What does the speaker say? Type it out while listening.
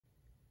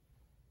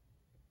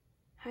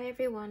Hi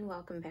everyone,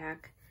 welcome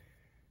back.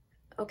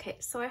 Okay,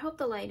 so I hope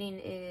the lighting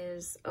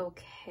is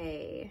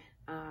okay.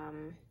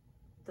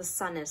 The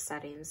sun is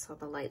setting, so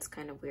the light's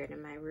kind of weird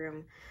in my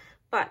room,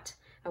 but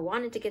I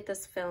wanted to get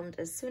this filmed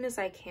as soon as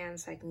I can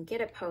so I can get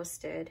it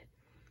posted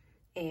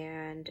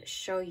and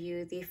show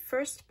you the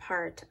first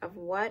part of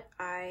what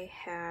I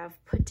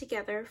have put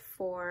together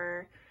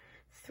for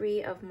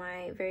 3 of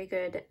my very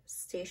good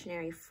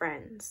stationery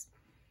friends.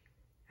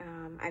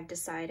 I've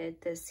decided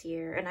this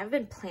year, and I've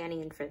been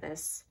planning for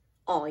this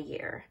all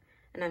year,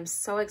 and I'm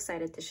so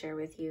excited to share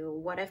with you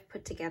what I've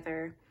put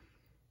together.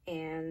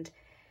 And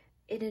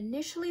it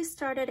initially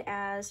started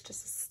as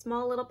just a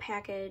small little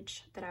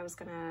package that I was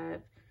gonna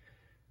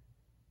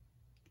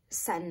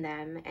send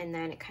them, and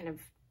then it kind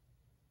of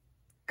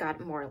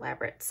got more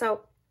elaborate.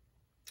 So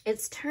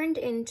it's turned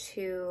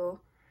into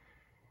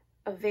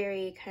a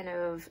very kind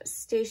of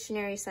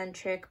stationery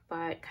centric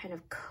but kind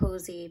of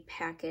cozy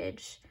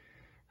package,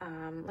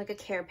 like a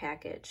care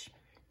package,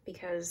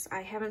 because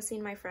I haven't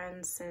seen my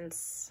friends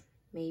since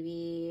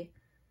maybe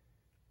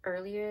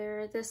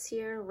earlier this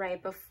year,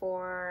 right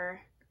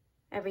before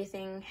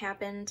everything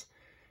happened.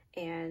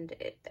 And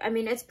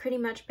it's pretty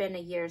much been a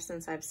year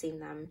since I've seen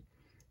them,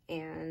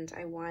 and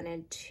I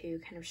wanted to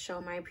kind of show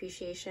my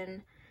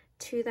appreciation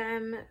to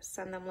them,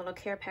 send them little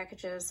care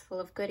packages full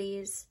of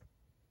goodies,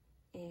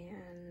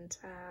 and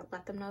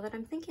let them know that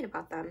I'm thinking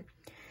about them.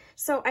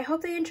 So I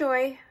hope they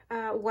enjoy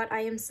what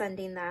I am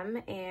sending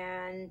them,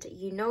 and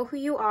you know who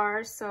you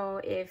are.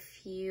 So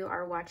if you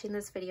are watching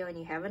this video and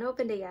you haven't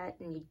opened it yet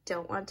and you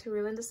don't want to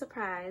ruin the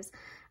surprise,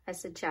 I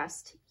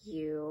suggest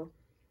you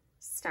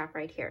stop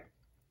right here.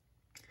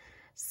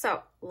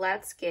 So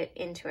let's get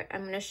into it.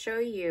 I'm going to show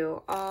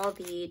you all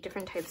the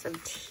different types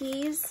of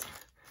teas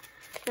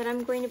that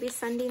I'm going to be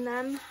sending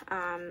them.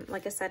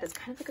 Like I said, it's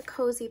kind of like a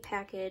cozy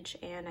package,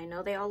 and I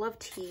know they all love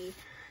tea.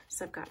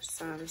 So I've got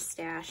some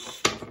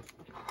Stash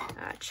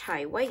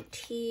chai white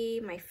tea,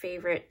 my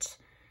favorite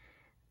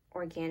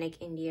organic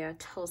India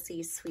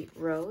Tulsi sweet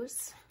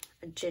rose,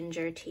 a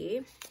ginger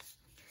tea,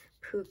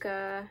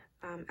 puka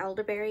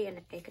elderberry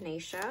and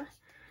echinacea,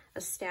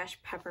 a Stash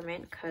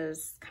peppermint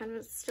because kind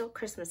of still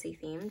Christmassy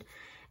themed,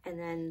 and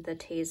then the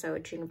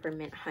Tezo juniper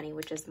mint honey,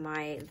 which is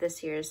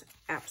this year's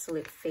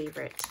absolute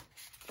favorite.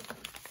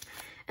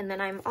 And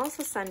then I'm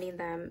also sending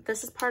them,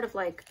 this is part of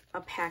like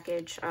a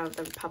package of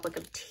the Republic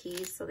of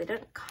Tea, so they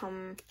don't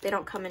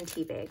come in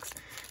tea bags,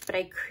 but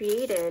I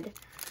created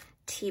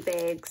tea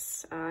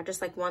bags,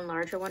 just like one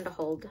larger one to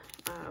hold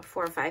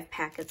 4 or 5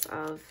 packets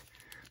of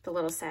the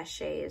little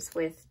sachets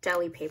with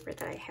deli paper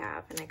that I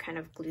have, and I kind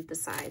of glued the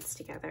sides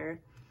together,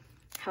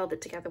 held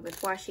it together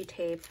with washi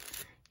tape,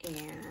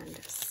 and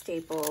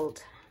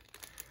stapled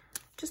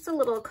just a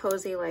little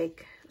cozy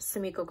like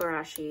Sumiko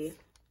Gurashi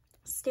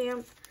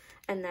stamp.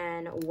 And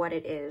then what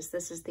it is,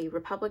 this is the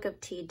Republic of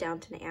Tea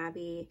Downton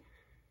Abbey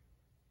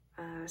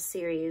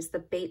series, the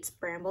Bates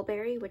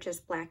Brambleberry, which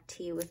is black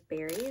tea with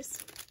berries.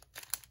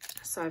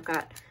 So I've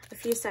got a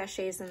few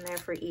sachets in there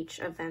for each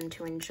of them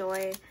to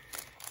enjoy,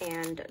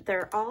 and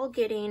they're all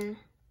getting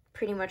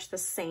pretty much the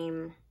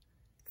same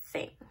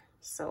thing.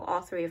 So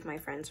all 3 of my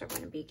friends are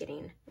going to be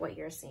getting what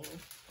you're seeing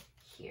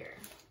here.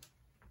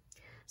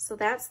 So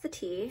that's the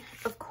tea.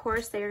 Of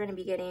course, they are going to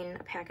be getting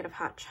a packet of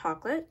hot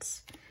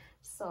chocolate.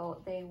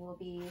 So they will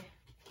be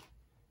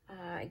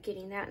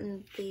getting that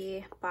in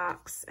the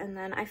box. And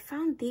then I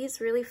found these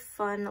really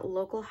fun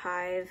Local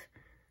Hive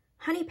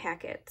honey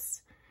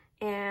packets,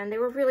 and they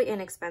were really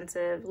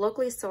inexpensive,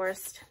 locally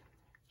sourced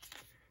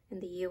in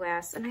the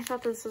US. And I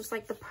thought this was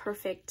like the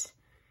perfect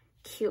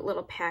cute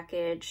little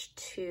package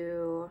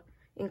to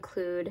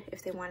include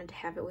if they wanted to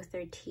have it with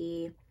their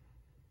tea.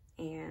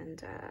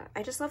 And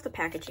I just love the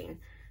packaging.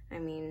 I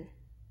mean,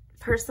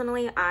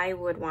 personally, I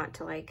would want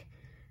to, like,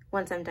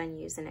 once I'm done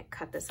using it,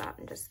 cut this out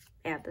and just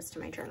add this to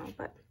my journal.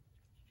 But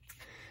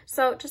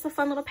so just a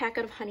fun little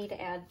packet of honey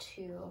to add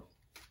to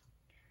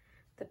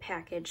the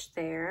package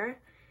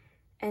there.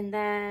 And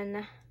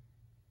then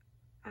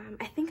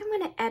I think I'm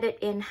going to edit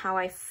in how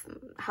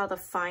the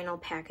final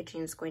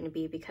packaging is going to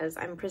be, because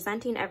I'm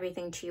presenting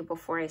everything to you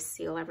before I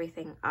seal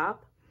everything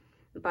up.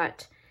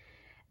 But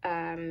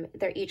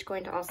they're each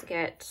going to also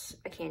get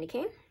a candy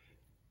cane,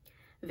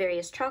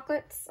 various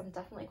chocolates. I'm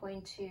definitely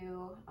going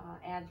to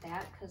add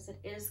that because it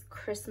is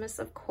Christmas,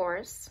 of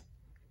course.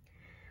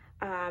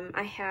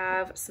 I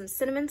have some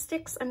cinnamon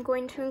sticks I'm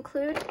going to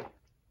include.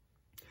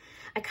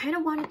 I kind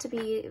of want it to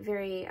be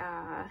very,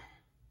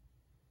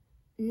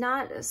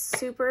 not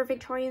super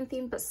Victorian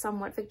themed, but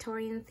somewhat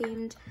Victorian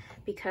themed,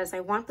 because I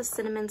want the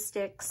cinnamon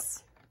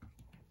sticks.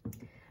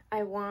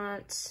 I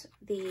want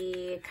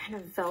the kind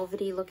of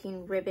velvety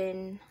looking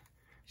ribbon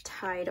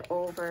tied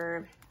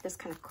over this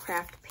kind of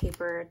craft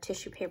paper,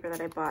 tissue paper that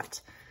I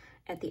bought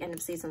at the end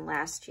of season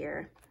last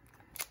year.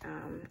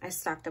 I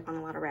stocked up on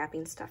a lot of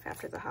wrapping stuff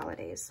after the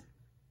holidays.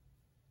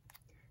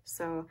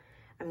 So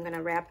I'm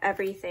gonna wrap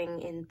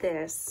everything in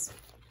this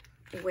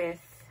with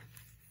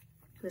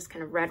this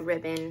kind of red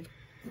ribbon,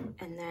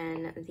 and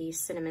then these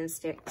cinnamon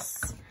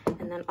sticks,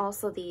 and then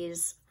also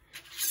these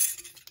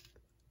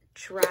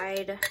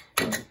dried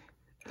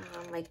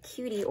like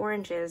cutie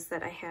oranges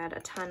that I had a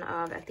ton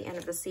of at the end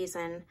of the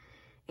season,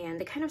 and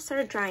they kind of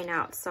started drying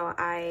out. So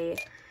I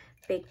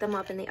baked them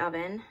up in the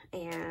oven,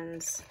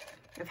 and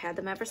I've had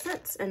them ever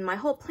since. And my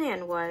whole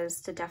plan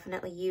was to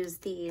definitely use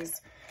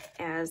these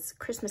as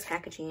Christmas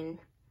packaging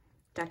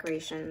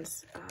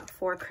decorations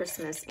for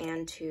Christmas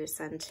and to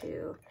send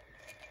to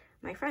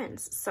my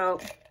friends. So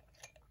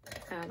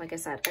like I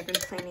said, I've been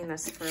planning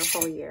this for a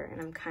whole year,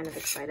 and I'm kind of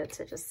excited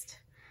to just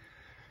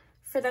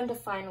for them to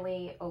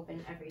finally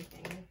open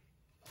everything.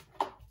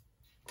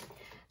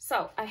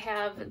 So I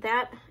have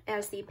that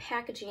as the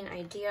packaging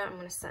idea. I'm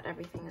going to set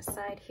everything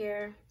aside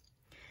here.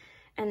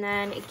 And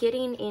then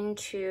getting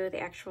into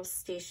the actual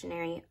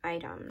stationery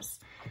items.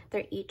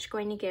 They're each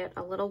going to get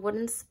a little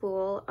wooden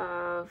spool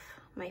of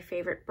my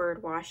favorite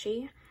bird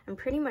washi. I'm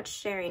pretty much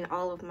sharing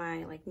all of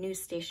my like new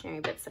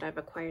stationery bits that I've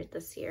acquired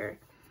this year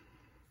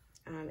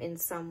in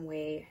some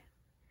way,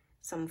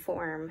 some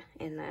form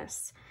in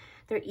this.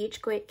 They're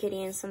each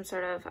getting some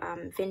sort of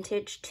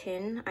vintage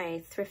tin.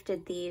 I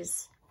thrifted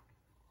these,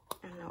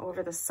 I don't know,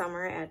 over the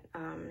summer at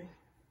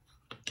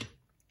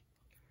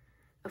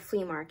a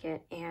flea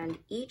market, and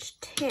each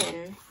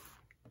tin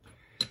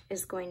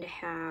is going to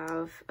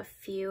have a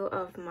few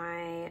of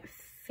my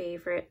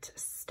favorite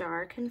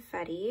star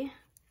confetti,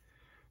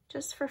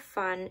 just for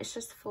fun. It's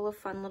just full of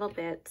fun little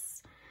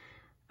bits.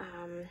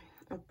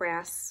 A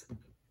brass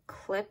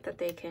clip that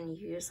they can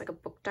use like a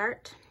book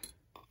dart.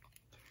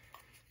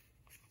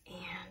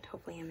 And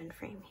hopefully I'm in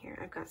frame here.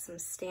 I've got some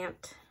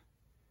stamped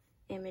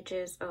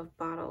images of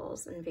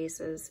bottles and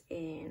vases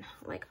in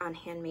like on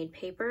handmade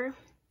paper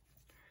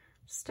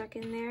stuck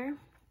in there.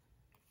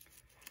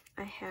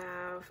 I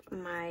have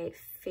my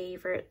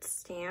favorite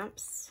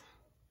stamps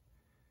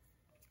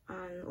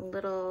on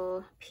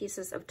little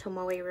pieces of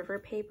Tomoe River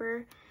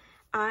paper.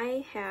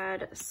 I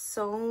had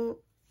so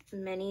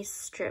many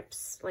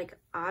strips, like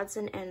odds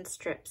and ends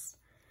strips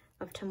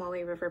of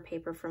Tomoe River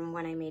paper from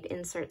when I made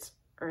inserts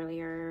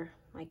earlier,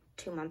 like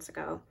 2 months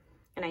ago,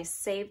 and I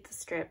saved the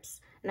strips,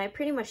 and I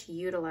pretty much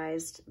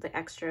utilized the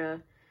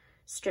extra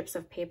strips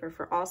of paper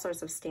for all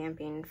sorts of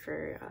stamping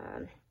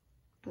for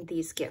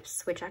these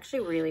gifts, which actually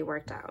really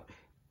worked out.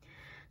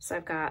 So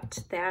I've got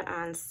that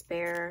on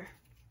spare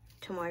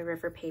Tomoe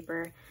River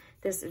paper.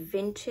 This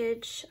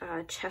vintage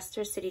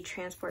Chester City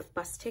Transport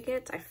bus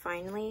ticket. I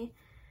finally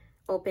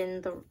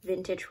opened the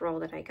vintage roll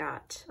that I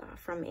got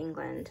from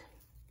England.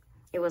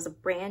 It was a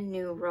brand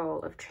new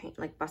roll of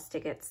like bus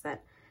tickets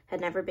that had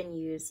never been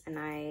used, and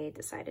I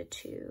decided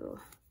to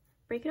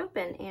break it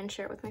open and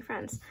share it with my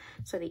friends.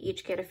 So they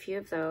each get a few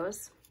of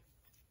those.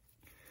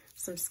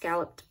 Some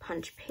scalloped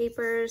punch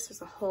papers.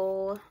 There's a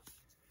whole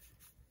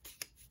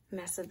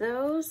mess of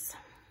those.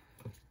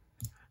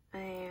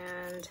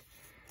 And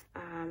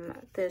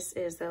this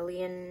is the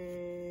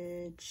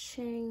Lian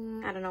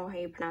Ching, I don't know how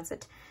you pronounce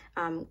it,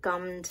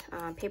 gummed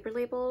paper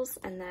labels.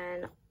 And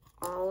then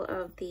all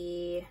of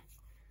the,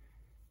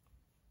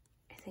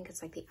 I think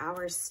it's like the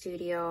Hours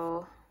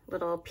Studio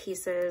little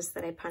pieces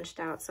that I punched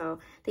out. So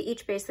they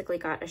each basically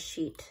got a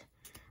sheet,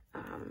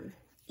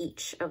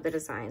 each of the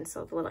designs.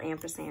 So the little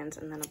ampersands,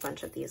 and then a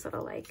bunch of these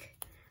little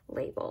like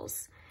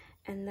labels.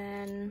 And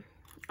then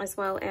as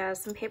well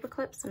as some paper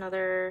clips,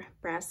 another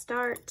brass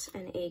dart,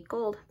 and a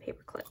gold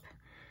paper clip.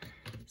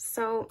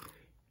 So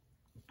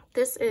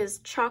this is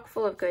chock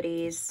full of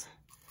goodies.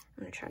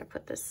 I'm gonna try to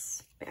put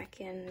this back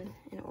in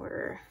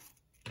order,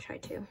 try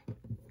to.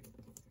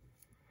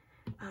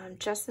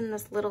 Just in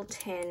this little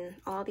tin,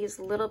 all these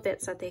little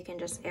bits that they can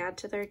just add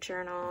to their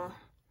journal.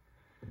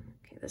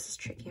 Okay, this is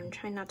tricky. I'm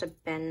trying not to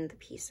bend the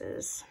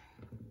pieces.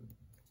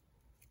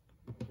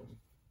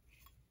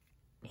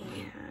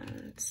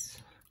 And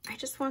I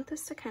just want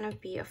this to kind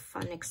of be a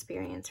fun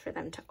experience for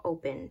them to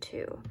open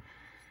too.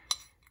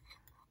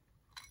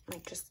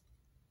 Like just,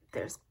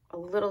 there's a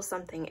little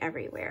something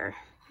everywhere,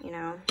 you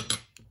know,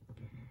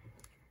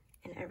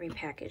 in every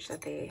package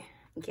that they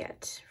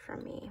get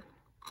from me.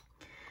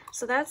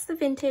 So that's the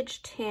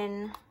vintage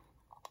tin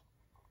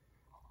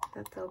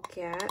that they'll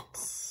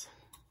get.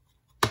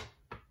 I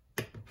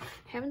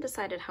haven't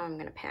decided how I'm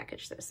gonna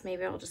package this.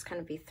 Maybe it'll just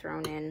kind of be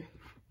thrown in.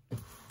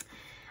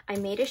 I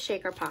made a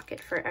shaker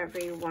pocket for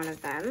every one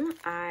of them.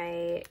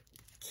 I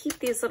keep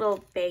these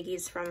little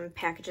baggies from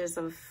packages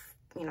of,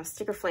 you know,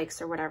 sticker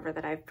flakes or whatever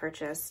that I've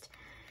purchased.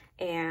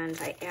 And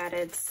I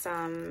added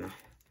some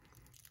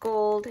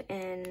gold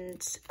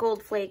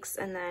flakes,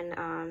 and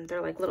then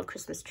they're like little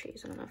Christmas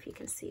trees. I don't know if you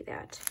can see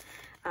that.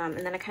 And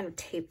then I kind of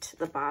taped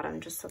the bottom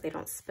just so they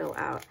don't spill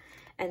out.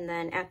 And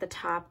then at the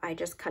top, I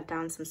just cut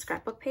down some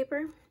scrapbook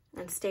paper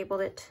and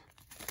stapled it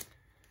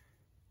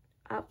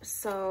up.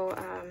 So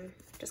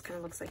just kind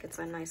of looks like it's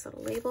a nice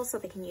little label, so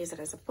they can use it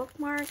as a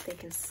bookmark. They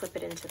can slip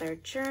it into their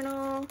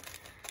journal.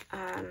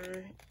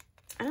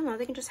 I don't know,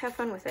 they can just have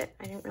fun with it.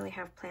 I didn't really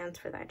have plans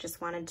for that. I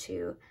just wanted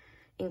to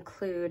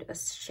include a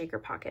shaker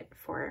pocket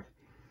for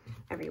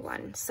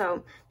everyone.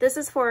 So this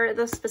is for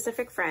the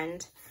specific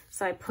friend.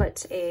 So I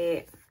put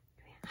a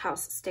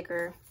house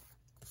sticker,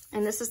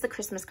 and this is the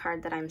Christmas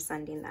card that I'm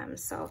sending them.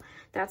 So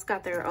that's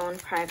got their own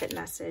private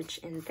message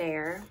in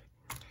there.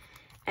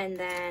 And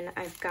then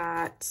I've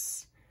got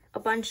a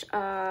bunch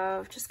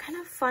of just kind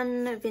of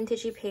fun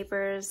vintagey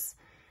papers.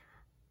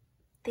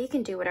 They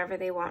can do whatever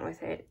they want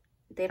with it.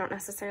 They don't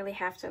necessarily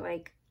have to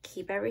like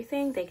keep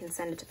everything. They can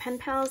send it to pen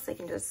pals. They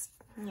can just,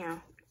 you know,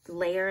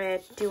 layer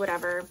it, do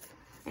whatever.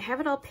 I have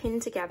it all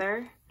pinned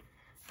together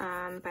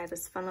by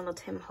this fun little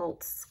Tim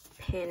Holtz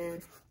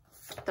pin.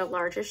 The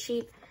larger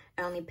sheet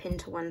I only pin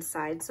to one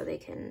side so they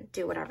can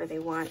do whatever they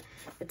want.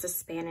 It's a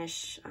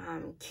Spanish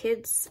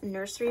kids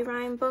nursery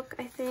rhyme book,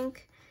 I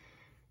think.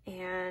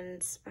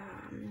 And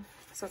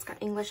so it's got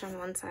English on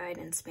one side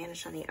and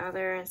Spanish on the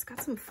other. And it's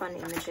got some fun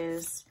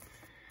images,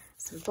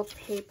 some book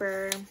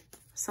paper,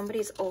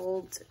 somebody's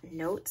old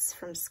notes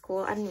from school.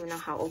 I don't even know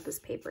how old this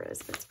paper is,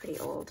 but it's pretty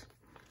old.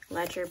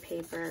 Ledger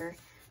paper,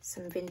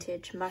 some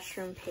vintage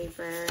mushroom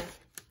paper,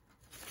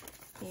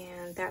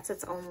 and that's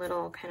its own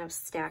little kind of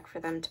stack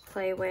for them to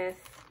play with.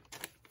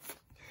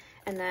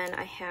 And then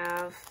I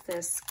have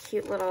this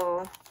cute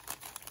little,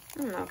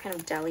 I don't know, kind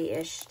of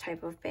deli-ish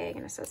type of bag,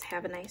 and it says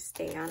 "Have a nice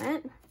day" on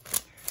it.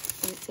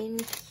 And in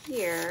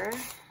here,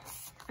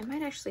 I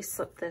might actually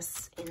slip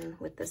this in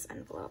with this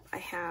envelope. I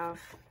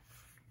have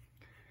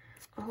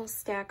a whole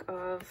stack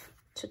of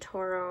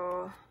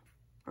Totoro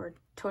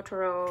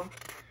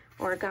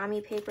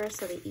origami paper,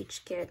 so they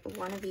each get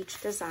one of each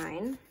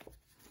design.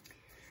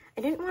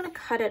 I didn't want to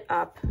cut it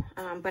up,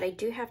 but I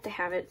do have to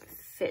have it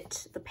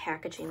fit the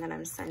packaging that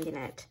I'm sending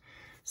it.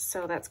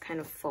 So that's kind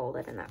of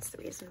folded, and that's the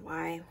reason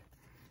why.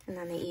 And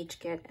then they each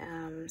get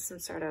some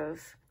sort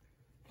of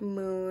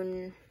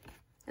moon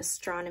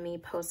astronomy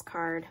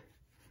postcard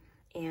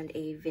and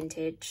a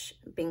vintage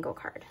bingo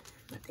card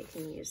that they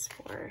can use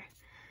for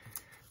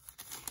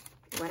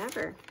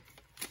whatever.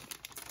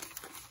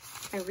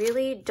 I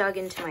really dug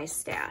into my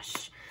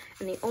stash,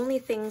 and the only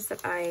things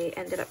that I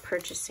ended up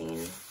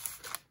purchasing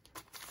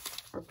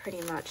were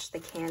pretty much the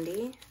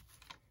candy,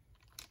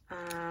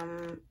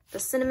 the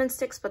cinnamon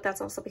sticks, but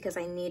that's also because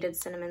I needed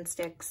cinnamon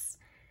sticks,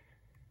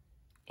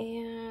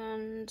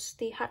 and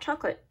the hot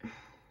chocolate.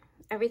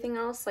 Everything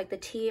else, like the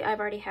tea, I've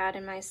already had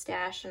in my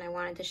stash and I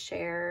wanted to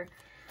share.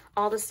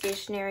 All the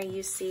stationery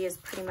you see is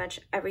pretty much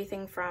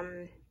everything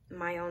from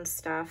my own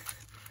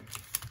stuff.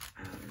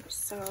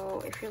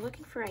 So if you're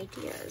looking for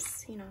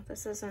ideas, you know,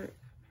 this isn't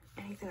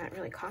anything that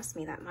really cost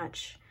me that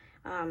much,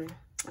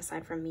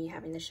 aside from me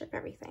having to ship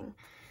everything.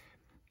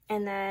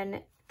 And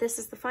then this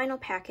is the final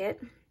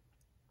packet,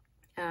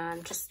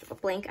 just a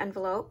blank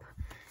envelope,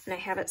 and I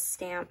have it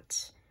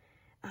stamped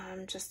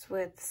just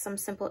with some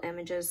simple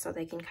images so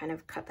they can kind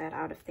of cut that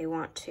out if they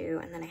want to.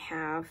 And then I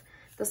have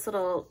this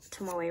little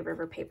Tomoe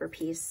River paper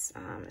piece.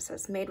 It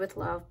says "Made with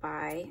Love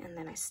by," and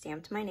then I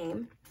stamped my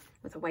name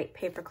with a white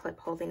paper clip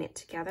holding it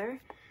together.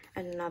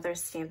 Another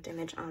stamped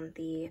image on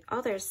the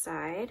other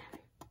side.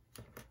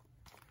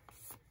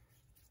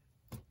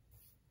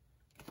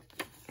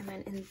 And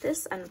then in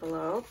this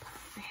envelope,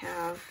 I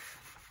have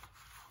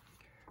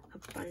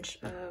a bunch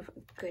of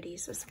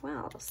goodies as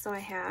well. So I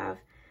have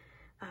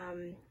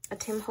a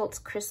Tim Holtz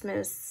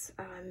Christmas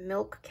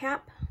milk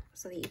cap,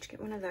 so they each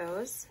get one of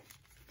those.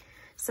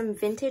 Some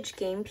vintage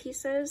game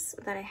pieces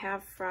that I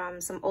have from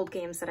some old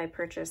games that I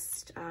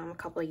purchased a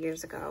couple of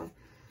years ago.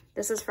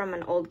 This is from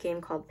an old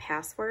game called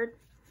Password.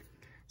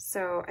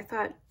 So I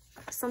thought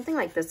something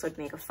like this would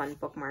make a fun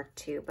bookmark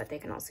too, but they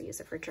can also use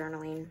it for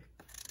journaling.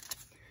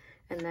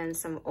 And then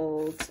some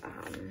old,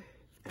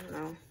 I don't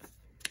know,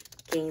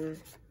 game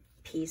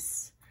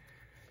piece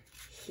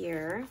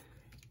here.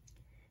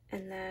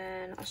 And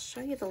then I'll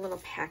show you the little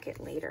packet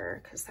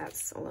later because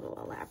that's a little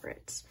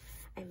elaborate.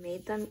 I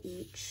made them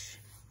each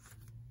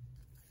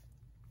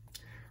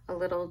a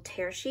little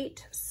tear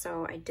sheet.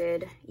 So I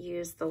did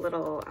use the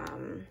little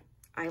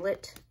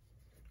eyelet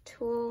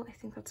tool, I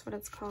think that's what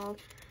it's called.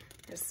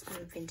 There's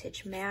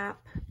vintage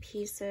map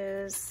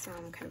pieces,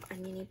 some kind of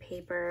oniony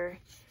paper.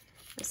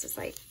 This is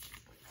like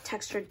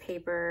textured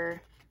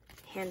paper,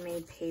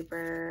 handmade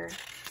paper,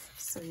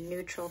 some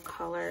neutral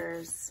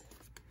colors,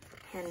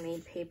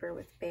 handmade paper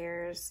with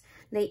bears.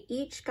 They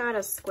each got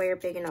a square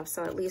big enough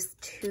so at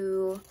least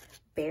 2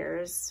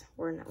 bears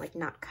were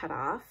not cut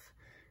off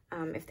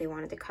if they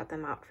wanted to cut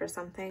them out for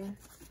something.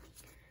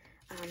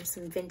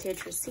 Some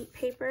vintage receipt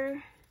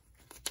paper,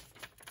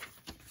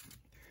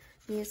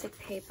 music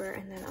paper,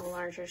 and then a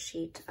larger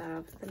sheet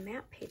of the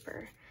map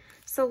paper.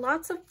 So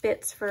lots of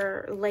bits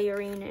for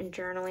layering and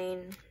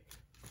journaling.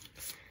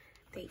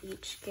 They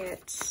each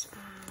get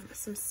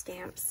some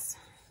stamps,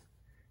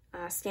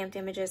 stamped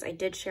images. I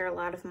did share a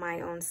lot of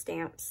my own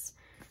stamps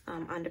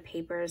onto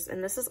papers,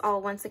 and this is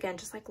all, once again,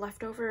 just like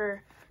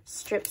leftover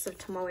strips of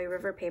Tomoe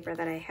River paper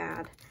that I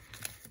had.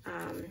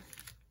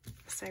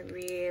 So I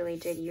really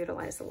did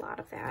utilize a lot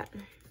of that.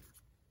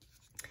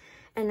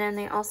 And then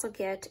they also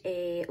get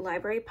a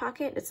library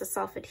pocket. It's a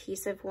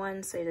self-adhesive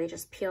one, so they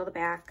just peel the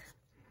back.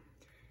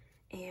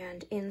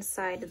 And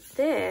inside of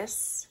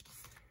this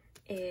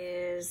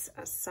is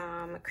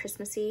some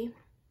Christmassy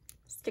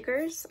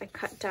stickers I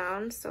cut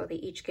down, so they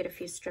each get a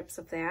few strips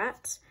of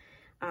that.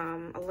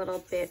 A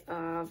little bit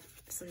of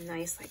some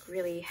nice, like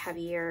really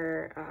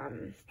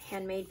heavier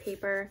handmade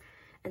paper,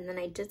 And then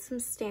I did some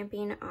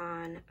stamping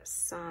on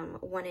some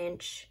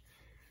 1-inch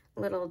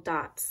little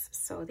dots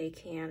so they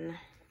can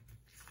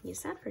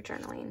use that for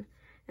journaling.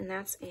 And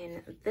that's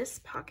in this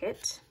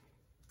pocket.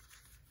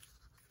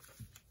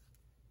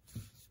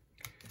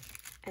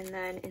 And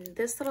then in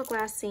this little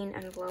glassine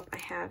envelope, I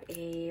have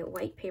a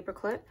white paper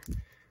clip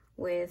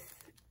with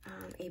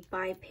a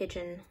by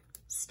pigeon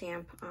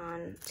stamp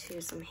on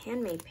to some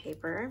handmade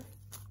paper.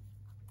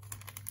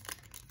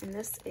 And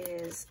this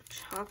is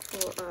chock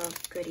full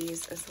of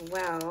goodies as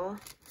well.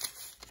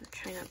 I'm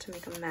trying not to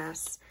make a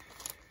mess.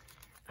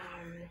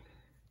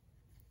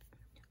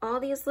 All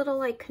these little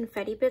like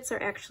confetti bits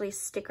are actually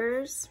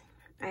stickers.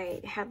 I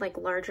had like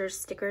larger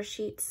sticker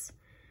sheets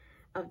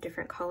of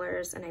different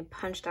colors and I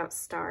punched out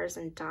stars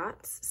and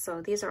dots.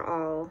 So these are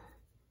all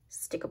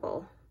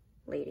stickable,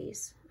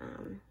 ladies,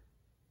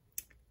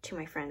 to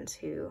my friends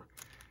who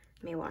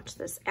may watch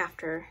this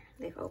after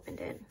they've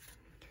opened it.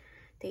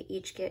 They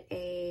each get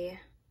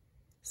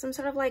some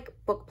sort of like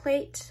book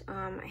plate.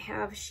 I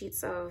have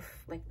sheets of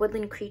like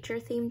woodland creature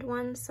themed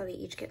ones, so they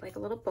each get like a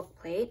little book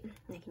plate.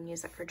 They can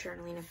use that for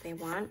journaling if they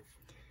want.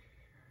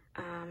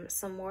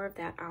 Some more of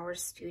that Our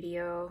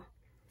Studio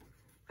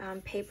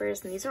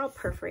papers, and these are all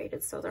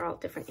perforated, so they're all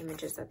different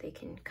images that they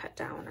can cut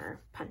down or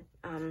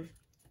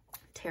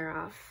tear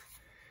off.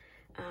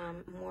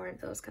 More of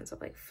those kinds of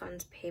like fun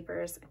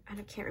papers. I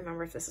can't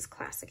remember if this is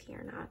Classic-y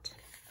or not.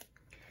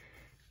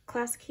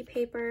 Classic-y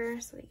paper,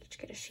 so they each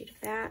get a sheet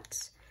of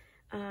that.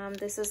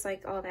 This is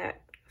like all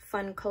that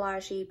fun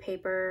collage-y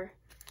paper.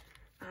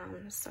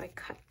 So I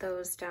cut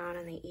those down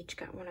and they each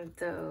got one of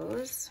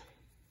those.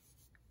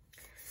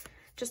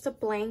 Just a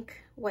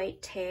blank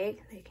white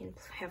tag. They can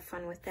have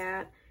fun with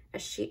that. A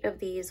sheet of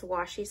these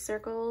washi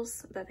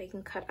circles that they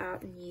can cut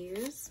out and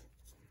use.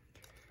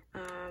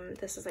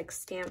 This is like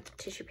stamped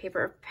tissue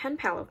paper. A pen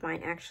pal of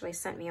mine actually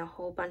sent me a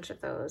whole bunch of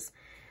those.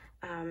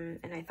 And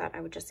I thought I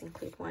would just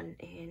include one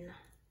in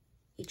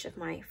each of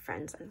my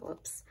friends'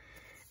 envelopes.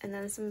 And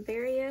then some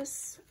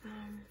various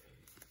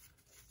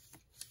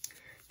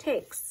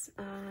tags.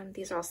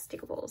 These are all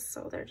stickables,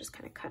 so they're just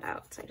kind of cut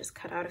out. So I just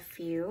cut out a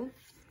few.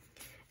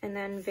 And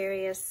then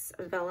various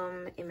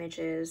vellum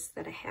images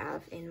that I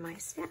have in my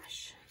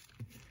stash.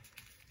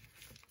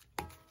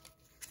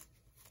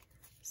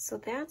 So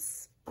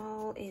that's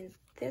all in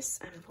this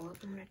envelope.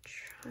 I'm gonna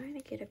try to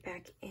get it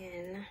back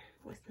in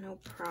with no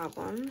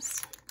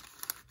problems.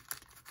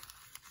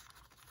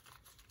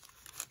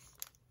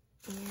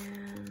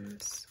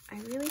 And I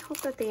really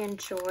hope that they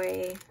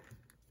enjoy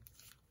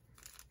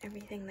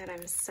everything that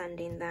I'm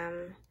sending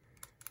them.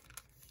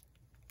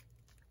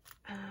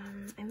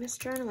 I miss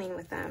journaling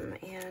with them,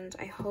 and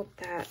I hope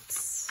that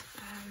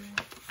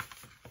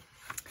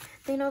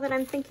they know that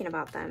I'm thinking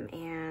about them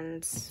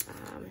and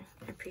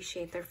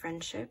appreciate their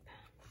friendship.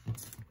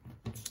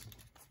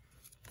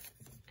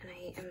 And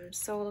I am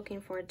so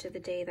looking forward to the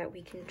day that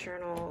we can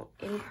journal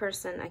in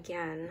person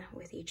again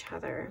with each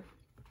other.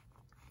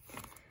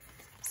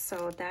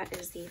 So that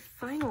is the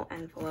final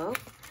envelope,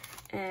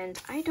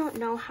 and I don't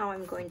know how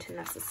I'm going to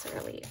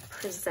necessarily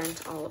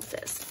present all of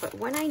this, but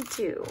when I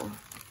do,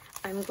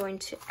 I'm going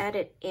to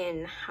edit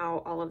in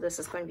how all of this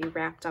is going to be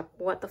wrapped up,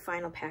 what the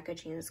final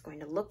packaging is going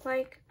to look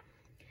like.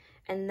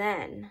 And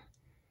then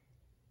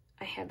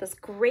I had this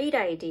great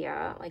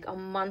idea like a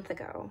month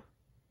ago.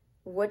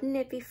 Wouldn't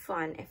it be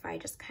fun if I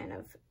just kind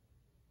of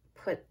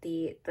put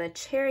the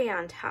cherry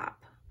on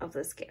top of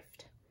this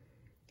gift?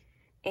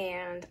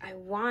 And I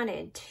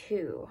wanted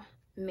to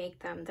make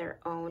them their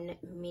own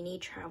mini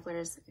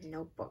traveler's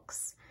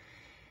notebooks,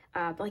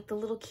 like the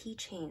little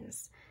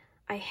keychains.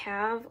 I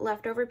have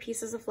leftover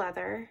pieces of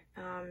leather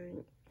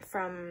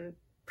from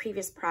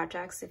previous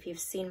projects. If you've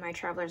seen my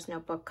traveler's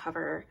notebook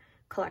cover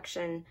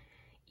collection,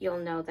 you'll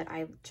know that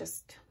I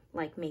just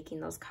like making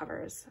those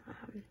covers.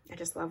 I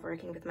just love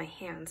working with my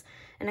hands.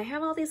 And I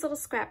have all these little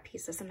scrap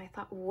pieces, and I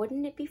thought,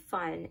 wouldn't it be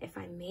fun if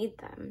I made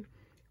them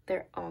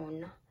their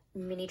own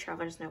mini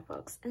traveler's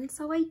notebooks? And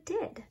so I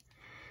did.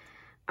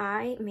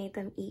 I made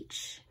them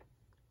each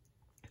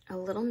a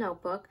little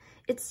notebook.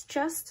 It's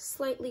just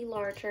slightly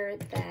larger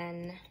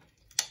than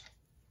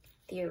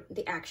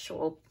the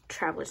actual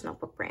traveler's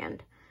notebook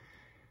brand.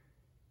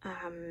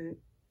 And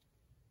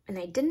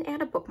I didn't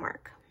add a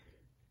bookmark,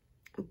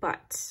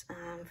 but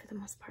for the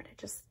most part,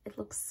 it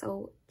looks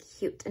so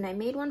cute. And I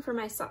made one for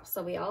myself.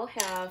 So we all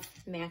have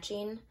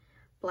matching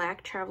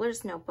black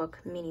traveler's notebook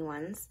mini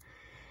ones.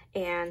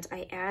 And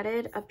I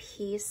added a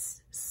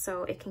piece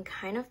so it can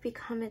kind of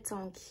become its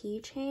own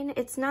keychain.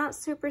 It's not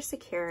super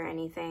secure or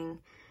anything,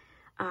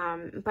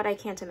 but I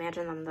can't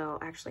imagine them, they'll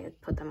actually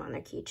put them on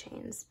their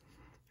keychains,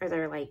 or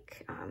they're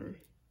like,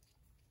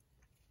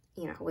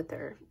 you know, with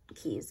their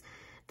keys.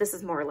 This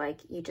is more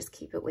like you just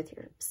keep it with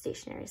your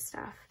stationery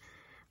stuff.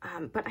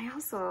 But I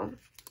also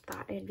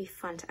thought it'd be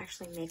fun to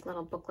actually make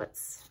little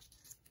booklets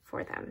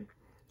for them.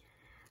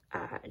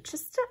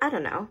 Just to, I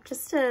don't know,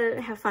 just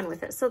to have fun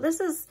with it. So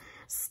this is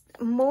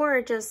more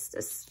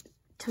just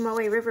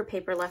Tomoe River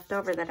paper left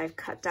over that I've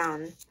cut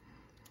down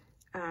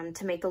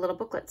to make the little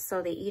booklets.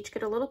 So they each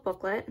get a little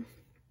booklet.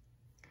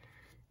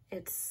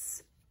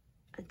 It's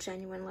a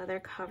genuine leather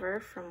cover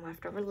from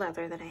leftover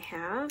leather that I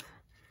have.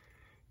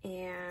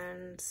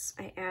 And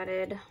I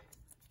added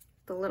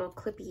the little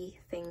clippy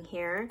thing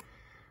here.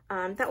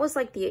 That was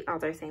like the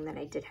other thing that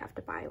I did have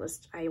to buy,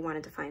 was I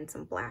wanted to find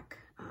some black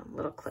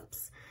little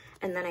clips.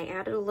 And then I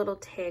added a little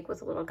tag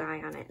with a little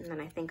guy on it. And then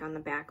I think on the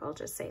back, I'll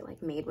just say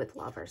like made with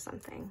love or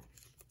something.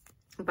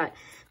 But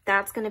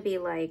that's going to be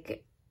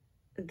like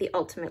the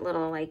ultimate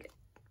little like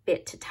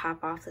bit to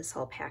top off this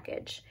whole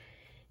package.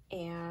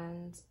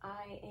 And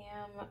I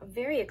am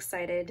very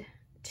excited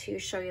to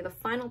show you the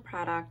final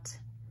product.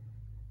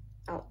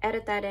 I'll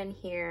edit that in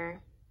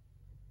here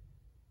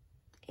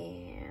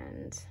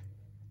and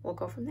we'll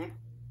go from there.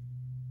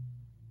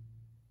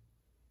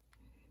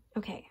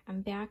 Okay,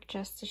 I'm back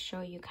just to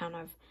show you kind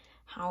of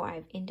how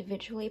I've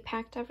individually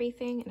packed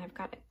everything, and I've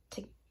got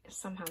to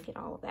somehow get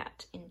all of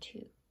that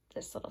into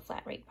this little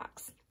flat rate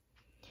box.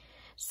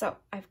 So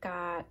I've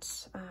got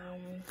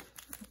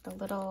the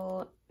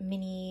little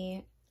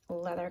mini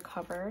leather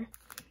cover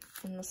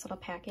in this little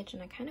package,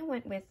 and I kind of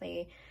went with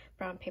a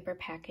brown paper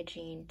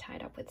packaging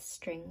tied up with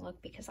string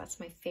look because that's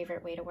my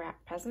favorite way to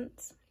wrap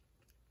presents.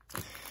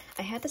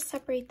 I had to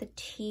separate the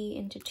tea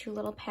into two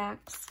little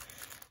packs.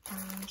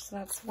 So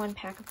that's one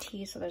pack of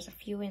tea, so there's a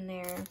few in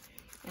there,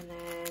 and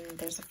then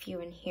there's a few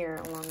in here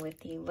along with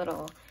the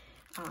little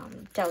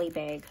deli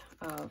bag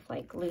of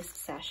like loose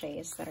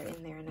sachets that are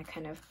in there, and I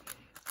kind of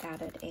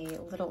added a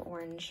little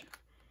orange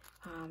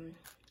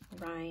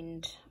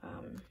rind,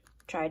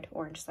 dried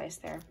orange slice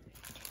there.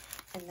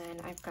 And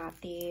then I've got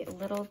the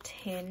little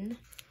tin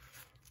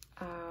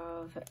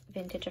of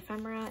vintage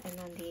ephemera and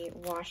then the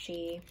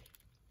washi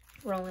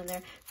roll in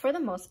there. For the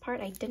most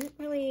part, I didn't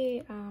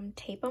really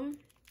tape them.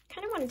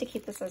 Kind of wanted to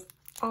keep this as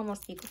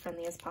almost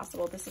eco-friendly as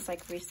possible. This is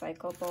like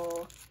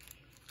recyclable,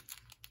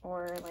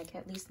 or like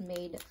at least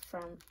made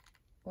from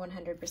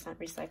 100%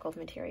 recycled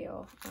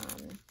material,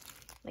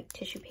 like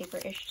tissue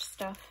paper-ish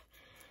stuff.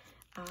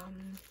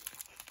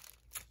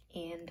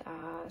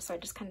 So I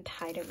just kind of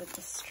tied it with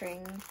the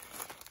string.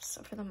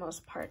 So for the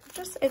most part,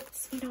 just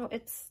it's, you know,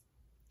 it's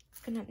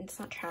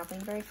not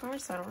traveling very far,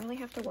 so I don't really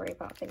have to worry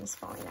about things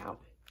falling out.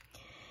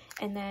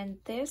 And then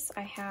this,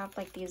 I have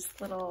like these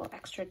little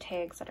extra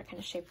tags that are kind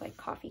of shaped like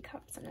coffee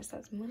cups, and it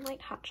says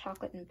Moonlight Hot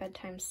Chocolate and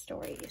Bedtime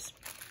Stories.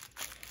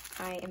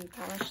 I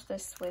embellished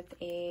this with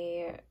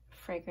a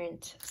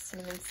fragrant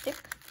cinnamon stick.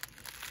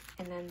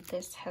 And then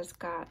this has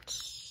got,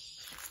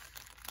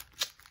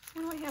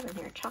 what do I have in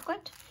here?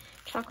 Chocolate,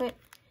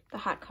 the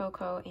hot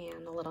cocoa,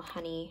 and the little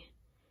honey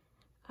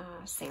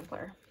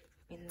sampler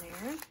in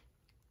there.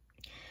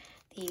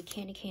 The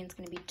candy cane is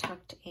going to be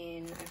tucked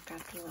in. I've got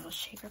the little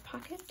shaker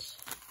pocket.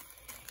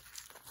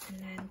 And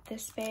then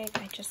this bag,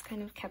 I just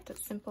kind of kept it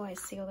simple. I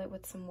sealed it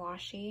with some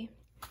washi.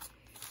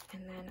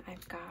 And then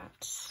I've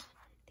got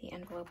the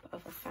envelope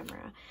of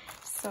ephemera.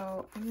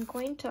 So I'm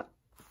going to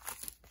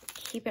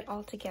keep it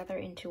all together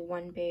into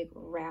one big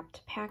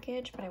wrapped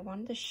package, but I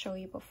wanted to show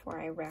you before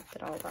I wrapped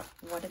it all up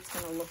what it's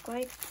going to look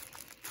like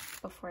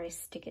before I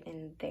stick it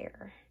in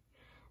there.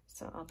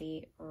 So I'll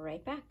be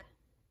right back.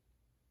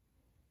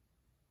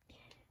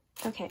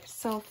 Okay,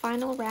 so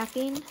final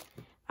wrapping.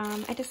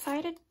 I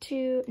decided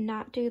to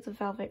not do the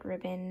velvet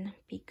ribbon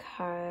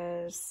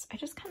because I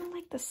just kind of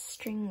like the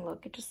string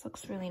look. It just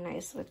looks really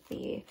nice with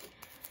the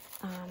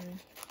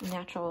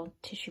natural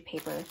tissue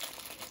paper.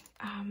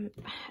 And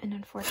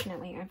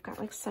unfortunately, I've got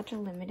like such a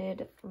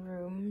limited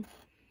room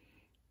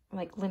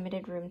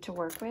to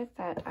work with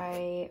that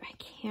I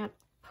can't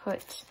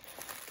put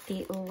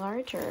the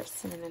larger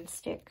cinnamon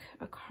stick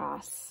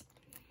across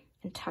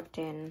and tucked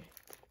in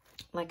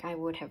like I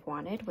would have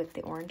wanted with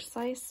the orange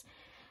slice,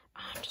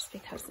 just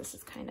because this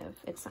is kind of,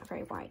 it's not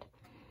very wide.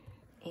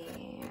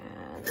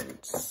 And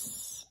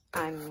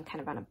I'm kind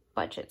of on a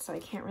budget, so I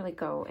can't really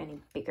go any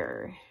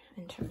bigger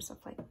in terms of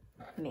like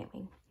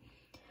mailing.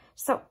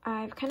 So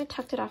I've kind of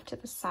tucked it off to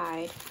the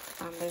side.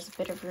 There's a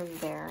bit of room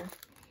there.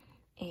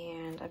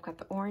 And I've got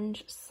the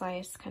orange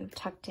slice kind of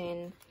tucked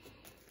in.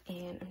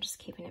 And I'm just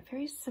keeping it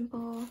very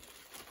simple.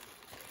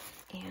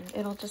 And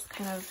it'll just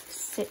kind of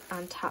sit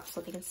on top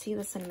so you can see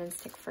the cinnamon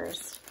stick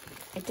first.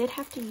 I did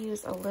have to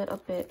use a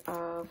little bit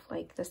of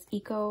like this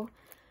eco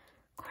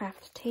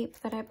craft tape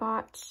that I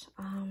bought.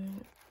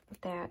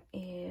 That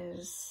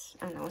is,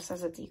 I don't know, it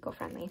says it's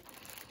eco-friendly.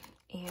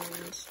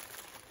 And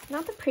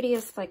not the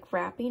prettiest like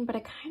wrapping, but I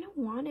kind of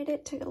wanted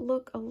it to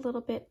look a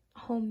little bit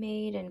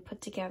homemade and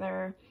put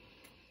together.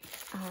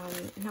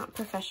 Not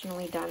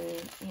professionally done,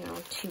 you know,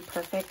 too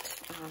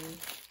perfect.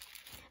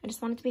 I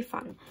just wanted it to be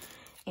fun.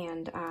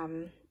 And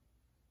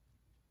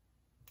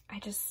I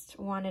just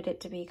wanted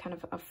it to be kind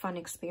of a fun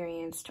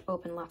experience to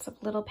open lots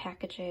of little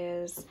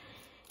packages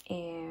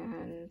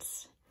and,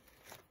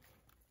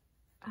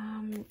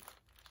 I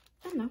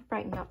don't know,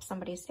 brighten up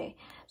somebody's day.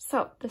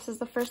 So this is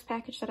the first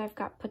package that I've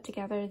got put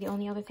together. The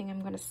only other thing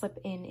I'm going to slip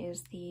in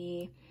is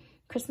the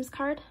Christmas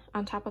card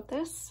on top of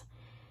this.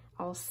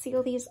 I'll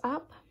seal these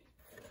up,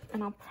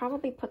 and I'll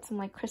probably put some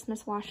like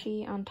Christmas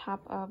washi on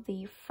top of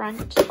the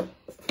front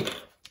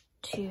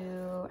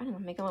to, I don't know,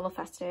 make it a little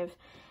festive.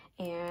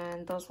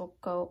 and those will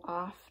go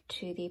off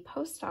to the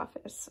post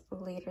office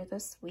later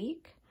this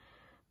week.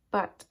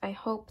 But I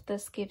hope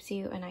this gives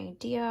you an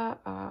idea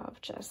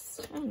of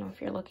just, I don't know,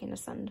 if you're looking to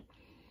send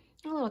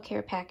a little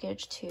care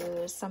package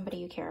to somebody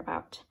you care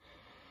about,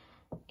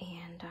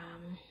 and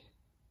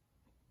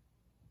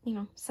you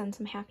know, send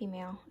some happy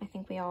mail. I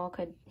think we all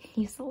could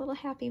use a little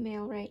happy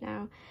mail right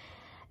now.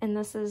 And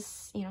this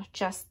is, you know,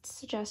 just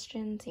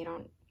suggestions. You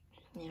don't,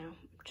 you know,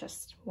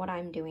 just what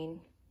I'm doing.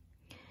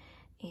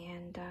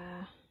 And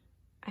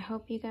I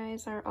hope you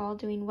guys are all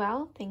doing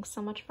well. Thanks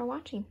so much for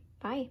watching.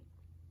 Bye.